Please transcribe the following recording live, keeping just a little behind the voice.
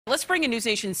Let's bring in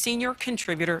NewsNation senior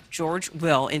contributor George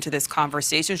Will into this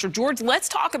conversation. So, George, let's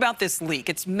talk about this leak.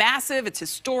 It's massive. It's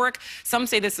historic. Some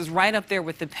say this is right up there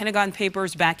with the Pentagon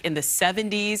Papers back in the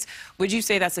 70s. Would you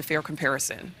say that's a fair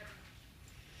comparison?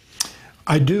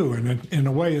 I do, and in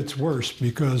a way it's worse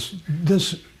because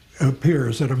this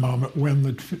appears at a moment when the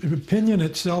opinion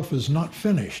itself is not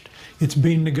finished. It's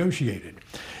being negotiated.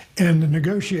 And the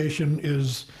negotiation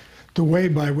is the way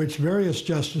by which various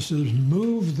justices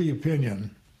move the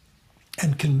opinion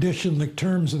and condition the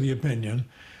terms of the opinion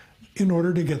in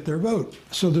order to get their vote.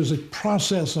 So there's a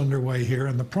process underway here,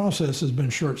 and the process has been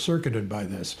short-circuited by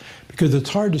this, because it's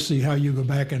hard to see how you go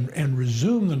back and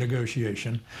resume the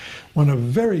negotiation when a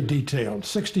very detailed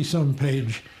 60-some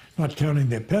page, not counting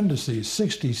the appendices,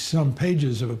 60-some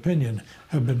pages of opinion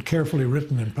have been carefully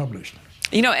written and published.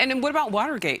 You know, and what about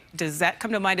Watergate? Does that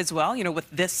come to mind as well, you know, with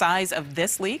this size of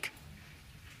this leak?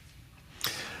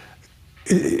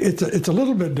 It's a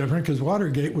little bit different because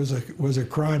Watergate was a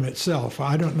crime itself.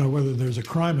 I don't know whether there's a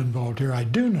crime involved here. I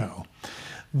do know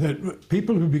that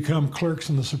people who become clerks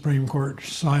in the Supreme Court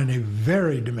sign a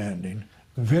very demanding,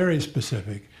 very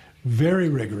specific, very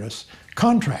rigorous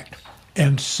contract,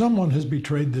 and someone has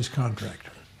betrayed this contract.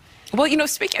 Well, you know,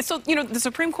 the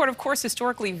Supreme Court, of course,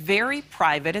 historically very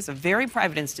private, is a very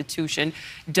private institution.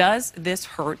 Does this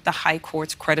hurt the High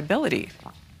Court's credibility?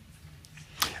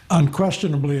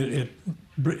 Unquestionably,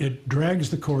 it drags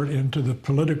the court into the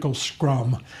political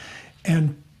scrum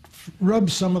and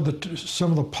rubs some of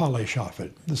the polish off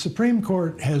it. The Supreme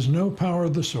Court has no power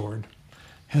of the sword,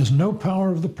 has no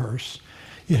power of the purse.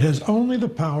 It has only the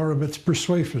power of its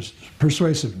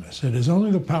persuasiveness. It has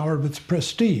only the power of its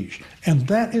prestige, and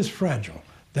that is fragile.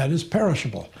 That is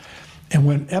perishable. And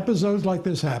when episodes like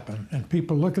this happen, and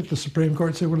people look at the Supreme Court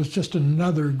and say, well, it's just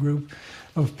another group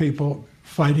of people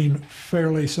fighting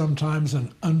fairly sometimes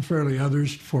and unfairly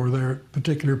others for their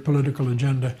particular political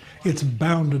agenda, it's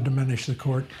bound to diminish the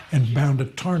court and bound to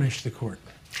tarnish the court.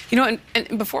 You know,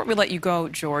 and before we let you go,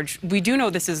 George, we do know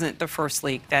this isn't the first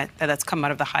leak that's come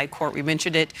out of the High Court. We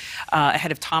mentioned it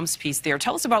ahead of Tom's piece there.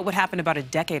 Tell us about what happened about a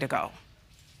decade ago.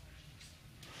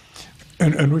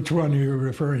 And which one are you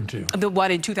referring to? The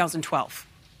one in 2012.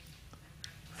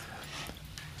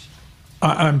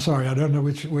 I'm sorry, I don't know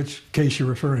which case you're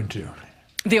referring to.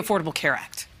 The Affordable Care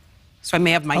Act. So I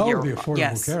may have my year wrong. Oh, the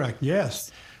Affordable Care Act,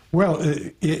 yes. Well,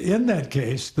 in that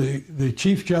case, the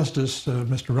Chief Justice,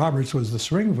 Mr. Roberts, was the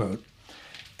swing vote.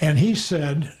 And he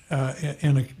said,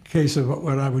 in a case of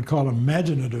what I would call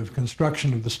imaginative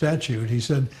construction of the statute, he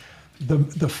said,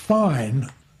 the fine,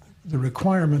 the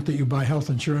requirement that you buy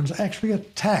health insurance, actually a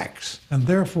tax. And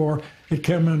therefore, it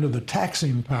came under the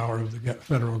taxing power of the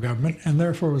federal government and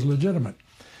therefore was legitimate.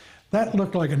 That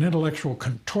looked like an intellectual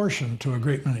contortion to a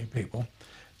great many people,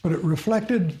 but it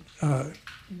reflected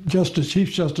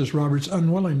Chief Justice Roberts'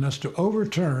 unwillingness to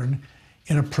overturn,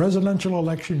 in a presidential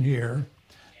election year,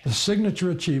 the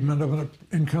signature achievement of an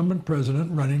incumbent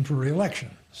president running for re-election.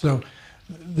 So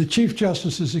the Chief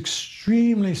Justice is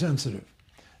extremely sensitive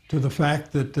to the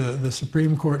fact that the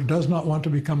Supreme Court does not want to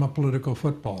become a political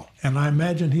football. And I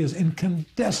imagine he is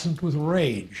incandescent with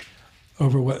rage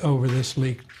over this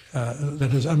leak that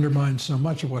has undermined so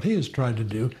much of what he has tried to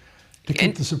do to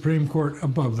keep the Supreme Court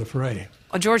above the fray.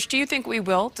 Well, George, do you think we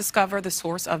will discover the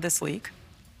source of this leak?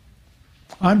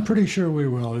 I'm pretty sure we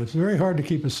will. It's very hard to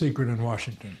keep a secret in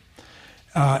Washington.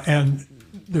 And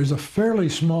there's a fairly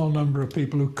small number of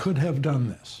people who could have done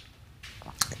this.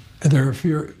 There are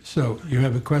few. So you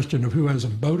have a question of who has a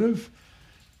motive,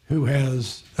 who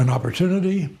has an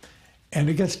opportunity, and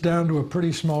it gets down to a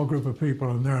pretty small group of people,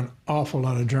 and there are an awful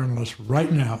lot of journalists right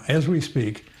now, as we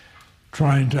speak,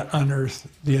 trying to unearth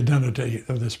the identity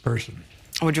of this person.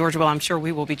 Well, George, I'm sure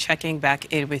we will be checking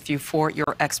back in with you for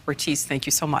your expertise. Thank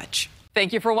you so much.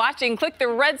 Thank you for watching. Click the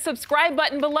red subscribe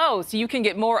button below so you can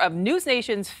get more of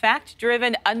NewsNation's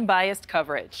fact-driven, unbiased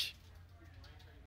coverage.